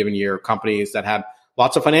is in any given year, companies that had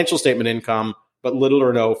lots of financial statement income, but little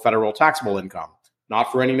or no federal taxable income.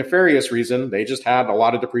 Not for any nefarious reason. They just had a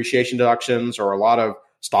lot of depreciation deductions or a lot of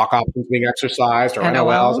stock options being exercised or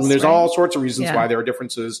NOLs. I mean, there's all sorts of reasons why there are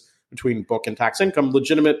differences between book and tax income,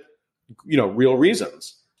 legitimate, real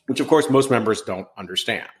reasons, which of course most members don't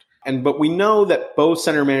understand. But we know that both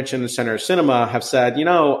Senator Manchin and Senator Sinema have said,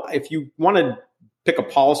 if you want to pick a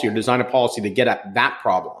policy or design a policy to get at that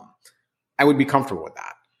problem, I would be comfortable with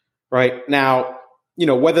that. Right now,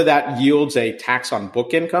 whether that yields a tax on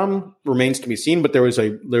book income remains to be seen. But there is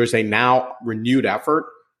a now renewed effort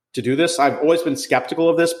to do this. I've always been skeptical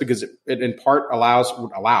of this because it in part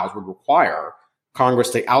would require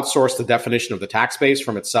Congress to outsource the definition of the tax base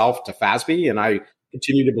from itself to FASB, and I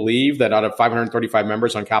continue to believe that out of 535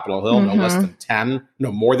 members on Capitol Hill, no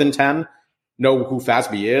more than 10 know who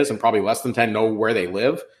FASB is, and probably less than 10 know where they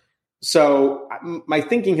live. So my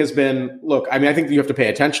thinking has been, look, I think you have to pay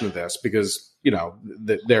attention to this because,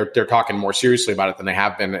 they're talking more seriously about it than they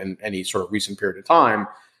have been in any sort of recent period of time.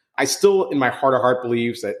 I still, in my heart of heart,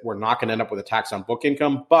 believes that we're not going to end up with a tax on book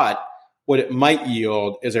income, but what it might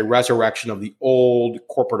yield is a resurrection of the old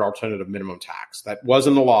corporate alternative minimum tax that was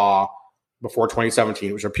in the law before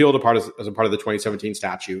 2017, which was repealed as a part of the 2017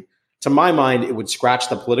 statute. To my mind, it would scratch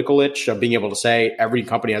the political itch of being able to say every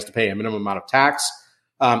company has to pay a minimum amount of tax.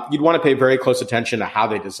 You'd want to pay very close attention to how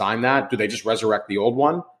they design that. Do they just resurrect the old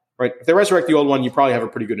one? Right? If they resurrect the old one, you probably have a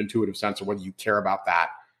pretty good intuitive sense of whether you care about that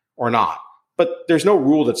or not. But there's no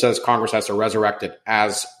rule that says Congress has to resurrect it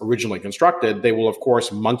as originally constructed. They will, of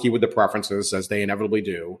course, monkey with the preferences, as they inevitably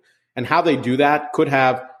do. And how they do that could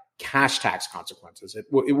have cash tax consequences. It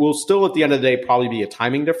will still, at the end of the day, probably be a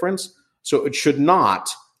timing difference. So it should not,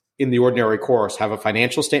 in the ordinary course, have a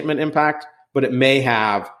financial statement impact, but it may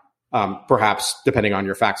have, perhaps, depending on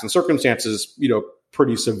your facts and circumstances,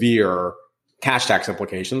 pretty severe cash tax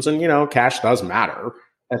implications. And, cash does matter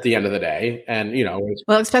at the end of the day. And,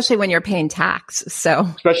 well, especially when you're paying tax. So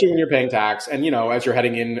especially when you're paying tax. And, as you're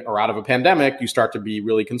heading in or out of a pandemic, you start to be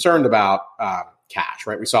really concerned about cash,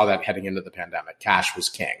 right? We saw that heading into the pandemic. Cash was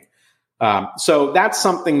king. So that's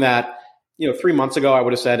something that, 3 months ago, I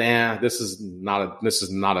would have said, this is not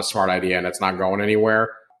a smart idea and it's not going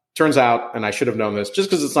anywhere. Turns out, and I should have known this, just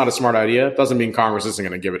because it's not a smart idea doesn't mean Congress isn't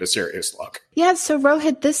going to give it a serious look. Yeah. So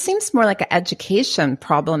Rohit, this seems more like an education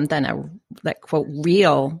problem than a quote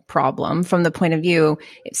real problem from the point of view.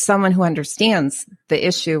 If someone who understands the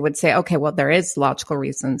issue would say, okay, well, there is logical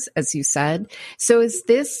reasons, as you said. So is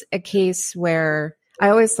this a case where I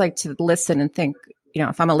always like to listen and think,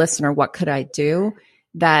 if I'm a listener, what could I do?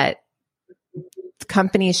 That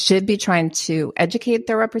companies should be trying to educate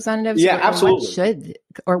their representatives. Yeah, absolutely. Could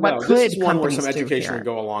this is one where companies some do education here? would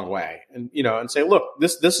go a long way, and say, look,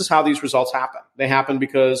 this is how these results happen. They happen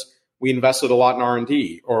because we invested a lot in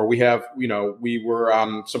R&D, or we have, we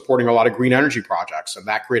were supporting a lot of green energy projects, and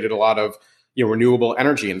that created a lot of renewable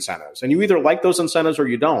energy incentives. And you either like those incentives or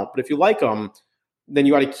you don't. But if you like them, then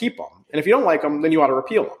you ought to keep them. And if you don't like them, then you ought to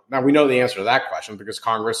repeal them. Now, we know the answer to that question because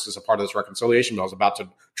Congress, as a part of this reconciliation bill, is about to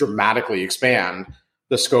dramatically expand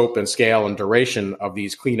the scope and scale and duration of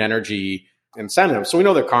these clean energy incentives. So we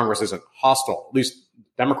know that Congress isn't hostile. At least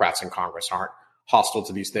Democrats in Congress aren't hostile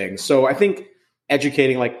to these things. So I think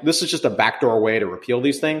educating, this is just a backdoor way to repeal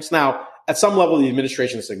these things. Now, at some level, the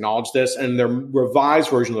administration has acknowledged this, and their revised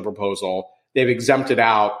version of the proposal, they've exempted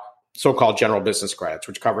out so-called general business credits,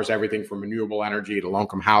 which covers everything from renewable energy to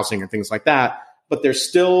low-income housing and things like that. But they're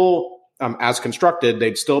still, as constructed,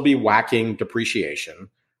 they'd still be whacking depreciation.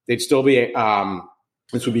 They'd still be,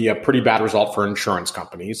 this would be a pretty bad result for insurance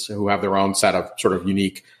companies who have their own set of sort of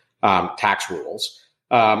unique tax rules.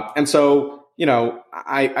 And so,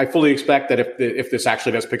 I fully expect that if this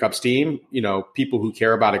actually does pick up steam, people who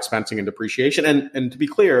care about expensing and depreciation, and to be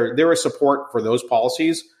clear, there is support for those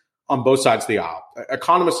policies on both sides of the aisle.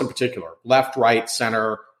 Economists in particular, left, right,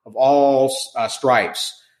 center, of all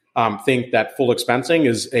stripes, think that full expensing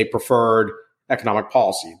is a preferred economic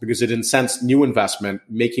policy because it incents new investment,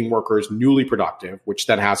 making workers newly productive, which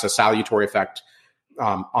then has a salutary effect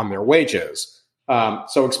on their wages.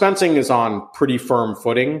 So expensing is on pretty firm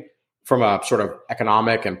footing from a sort of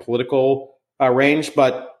economic and political range,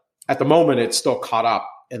 but at the moment, it's still caught up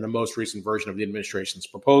in the most recent version of the administration's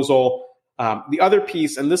proposal. The other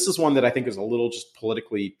piece, and this is one that I think is a little just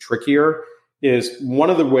politically trickier, is one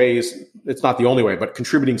of the ways, it's not the only way, but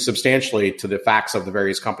contributing substantially to the facts of the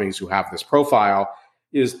various companies who have this profile,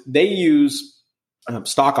 is they use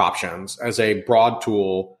stock options as a broad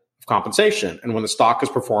tool of compensation. And when the stock is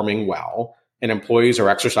performing well and employees are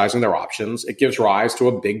exercising their options, it gives rise to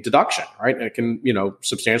a big deduction, right? And it can,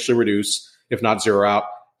 substantially reduce, if not zero out,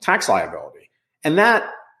 tax liability. And that,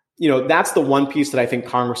 that's the one piece that I think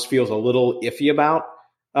Congress feels a little iffy about.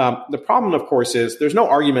 The problem, of course, is there's no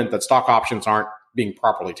argument that stock options aren't being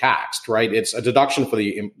properly taxed, right? It's a deduction for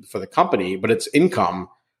the company, but it's income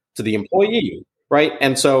to the employee, right?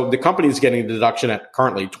 And so the company is getting a deduction at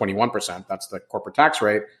currently 21%. That's the corporate tax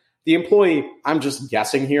rate. The employee, I'm just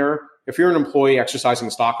guessing here, if you're an employee exercising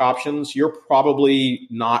stock options, you're probably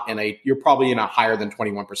in a higher than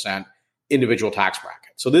 21% individual tax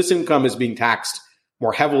bracket. So this income is being taxed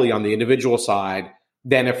more heavily on the individual side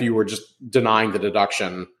than if you were just denying the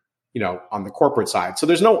deduction, on the corporate side. So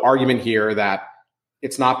there's no argument here that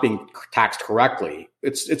it's not being taxed correctly.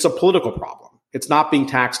 It's a political problem. It's not being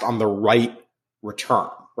taxed on the right return,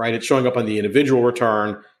 right? It's showing up on the individual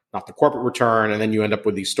return, not the corporate return. And then you end up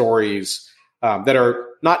with these stories that are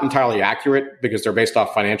not entirely accurate because they're based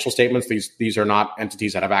off financial statements. These are not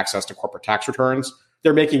entities that have access to corporate tax returns.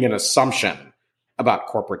 They're making an assumption about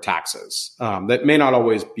corporate taxes that may not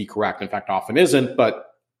always be correct. In fact, often isn't. But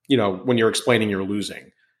when you're explaining, you're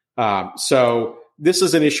losing. So this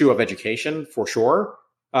is an issue of education for sure.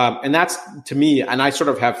 And that's, to me, and I sort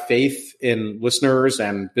of have faith in listeners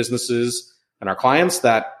and businesses and our clients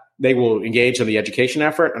that they will engage in the education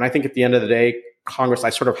effort. And I think at the end of the day, Congress,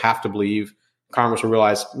 I sort of have to believe Congress will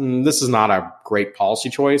realize this is not a great policy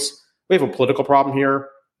choice. We have a political problem here.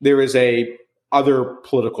 There is a other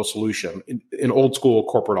political solution, an old school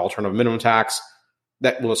corporate alternative minimum tax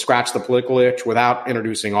that will scratch the political itch without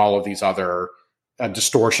introducing all of these other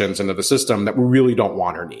distortions into the system that we really don't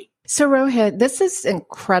want or need. So Rohit, this is an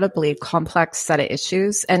incredibly complex set of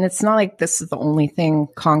issues. And it's not like this is the only thing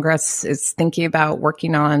Congress is thinking about,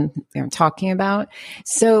 working on, talking about.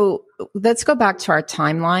 So let's go back to our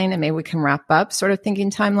timeline and maybe we can wrap up sort of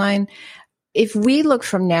thinking timeline. If we look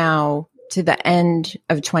from now to the end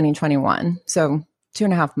of 2021, so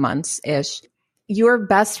 2.5 months-ish, your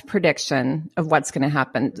best prediction of what's going to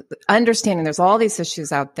happen, understanding there's all these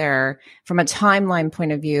issues out there from a timeline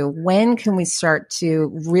point of view, when can we start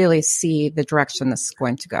to really see the direction this is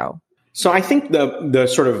going to go? So I think the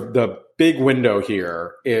sort of the big window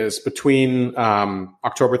here is between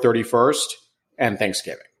October 31st and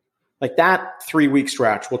Thanksgiving. Like that 3-week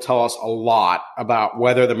stretch will tell us a lot about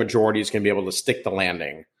whether the majority is going to be able to stick the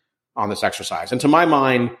landing on this exercise. And to my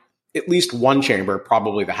mind, at least one chamber,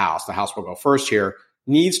 probably the House will go first here,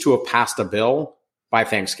 needs to have passed a bill by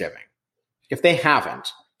Thanksgiving. If they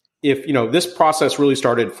haven't, if this process really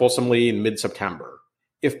started fulsomely in mid-September,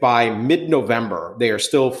 if by mid-November they are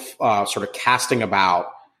still sort of casting about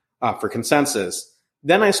for consensus,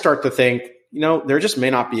 then I start to think, there just may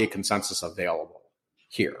not be a consensus available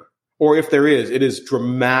here. Or if there is, it is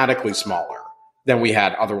dramatically smaller than we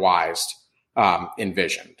had otherwise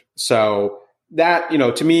envisioned. So that,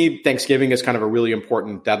 to me, Thanksgiving is kind of a really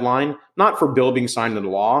important deadline, not for bill being signed into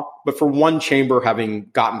law, but for one chamber having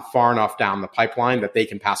gotten far enough down the pipeline that they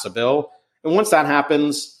can pass a bill. And once that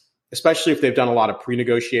happens, especially if they've done a lot of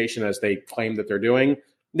pre-negotiation as they claim that they're doing,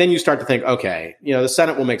 then you start to think, okay, the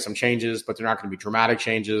Senate will make some changes, but they're not going to be dramatic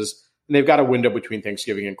changes. And they've got a window between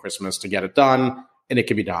Thanksgiving and Christmas to get it done, and it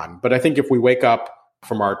can be done. But I think if we wake up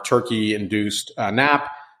from our turkey-induced nap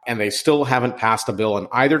and they still haven't passed a bill in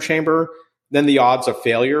either chamber, then the odds of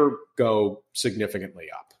failure go significantly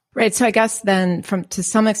up. Right. So I guess then to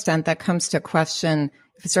some extent that comes to a question,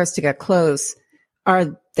 if it starts to get close, are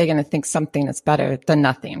they going to think something is better than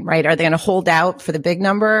nothing, right? Are they going to hold out for the big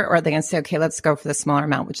number, or are they going to say, okay, let's go for the smaller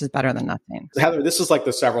amount, which is better than nothing? Heather, this is like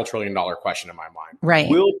the several $1 trillion question in my mind. Right.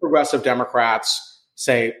 Will progressive Democrats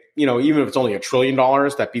say, even if it's only $1 trillion,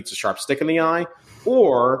 that beats a sharp stick in the eye?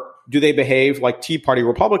 Or do they behave like Tea Party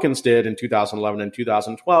Republicans did in 2011 and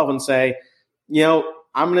 2012 and say,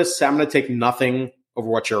 I'm going to take nothing over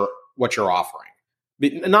what you're offering?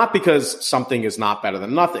 Not because something is not better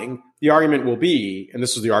than nothing. The argument will be, and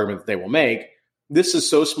this is the argument that they will make, this is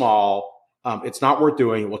so small, it's not worth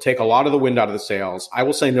doing. It will take a lot of the wind out of the sails. I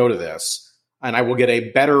will say no to this, and I will get a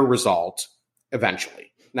better result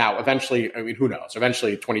eventually. Now, eventually, who knows?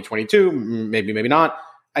 Eventually, 2022, maybe not.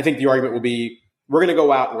 I think the argument will be, we're going to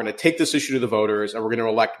go out and we're going to take this issue to the voters, and we're going to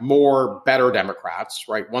elect more better Democrats,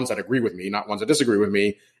 right? Ones that agree with me, not ones that disagree with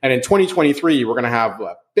me. And in 2023, we're going to have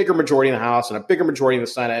a bigger majority in the House and a bigger majority in the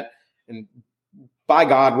Senate. And by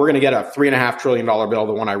God, we're going to get a $3.5 trillion bill,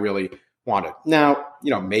 the one I really wanted. Now,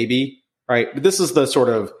 maybe, right? But this is the sort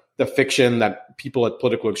of the fiction that people at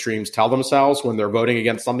political extremes tell themselves when they're voting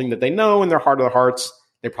against something that they know in their heart of their hearts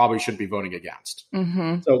they probably shouldn't be voting against.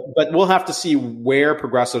 Mm-hmm. So, but we'll have to see where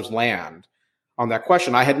progressives land on that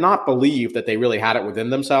question. I had not believed that they really had it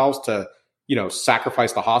within themselves to,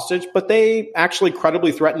 sacrifice the hostage, but they actually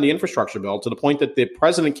credibly threatened the infrastructure bill to the point that the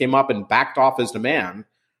president came up and backed off his demand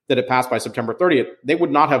that it passed by September 30th. They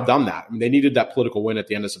would not have done that. I mean, they needed that political win at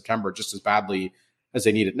the end of September just as badly as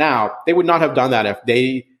they need it now. They would not have done that if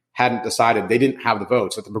they hadn't decided they didn't have the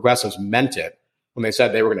votes, that the progressives meant it when they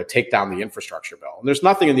said they were going to take down the infrastructure bill. And there's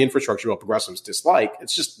nothing in the infrastructure bill progressives dislike.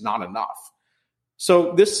 It's just not enough.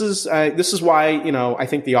 So this is why, I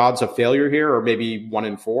think the odds of failure here are maybe 1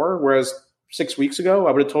 in 4, whereas 6 weeks ago,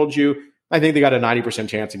 I would have told you, I think they got a 90%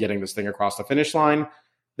 chance of getting this thing across the finish line.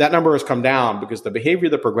 That number has come down because the behavior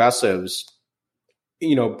of the progressives,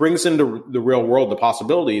 brings into the real world the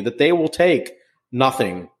possibility that they will take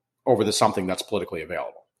nothing over the something that's politically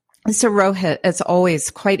available. So Rohit, it's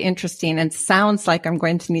always quite interesting, and sounds like I'm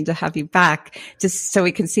going to need to have you back just so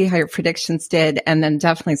we can see how your predictions did. And then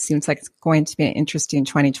definitely seems like it's going to be an interesting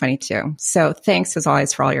 2022. So thanks as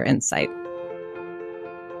always for all your insight.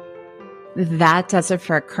 That does it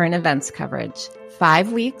for our current events coverage.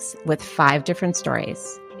 5 weeks with 5 different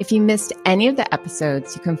stories. If you missed any of the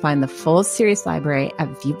episodes, you can find the full series library at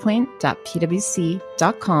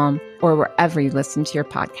viewpoint.pwc.com or wherever you listen to your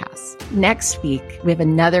podcasts. Next week, we have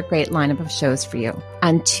another great lineup of shows for you.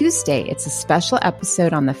 On Tuesday, it's a special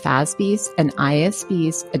episode on the FASB's and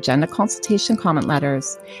IASB's agenda consultation comment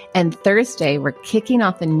letters. And Thursday, we're kicking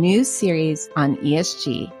off a new series on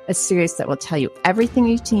ESG, a series that will tell you everything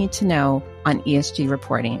you need to know on ESG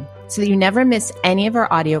reporting. So that you never miss any of our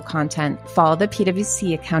audio content, follow the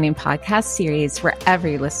PwC Accounting Podcast series wherever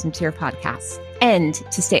you listen to your podcasts. And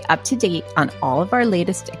to stay up to date on all of our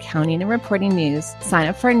latest accounting and reporting news, sign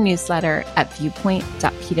up for our newsletter at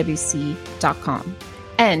viewpoint.pwc.com.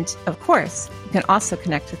 And of course, you can also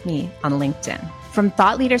connect with me on LinkedIn. From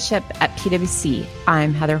Thought Leadership at PwC,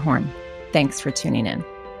 I'm Heather Horn. Thanks for tuning in.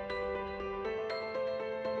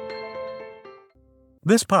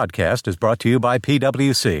 This podcast is brought to you by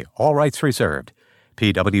PwC, all rights reserved.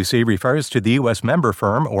 PwC refers to the U.S. member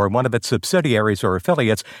firm or one of its subsidiaries or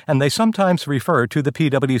affiliates, and they sometimes refer to the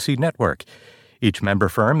PwC network. Each member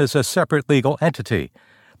firm is a separate legal entity.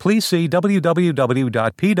 Please see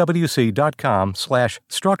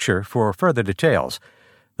www.pwc.com/structure for further details.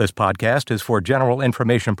 This podcast is for general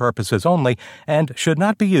information purposes only and should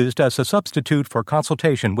not be used as a substitute for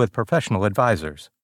consultation with professional advisors.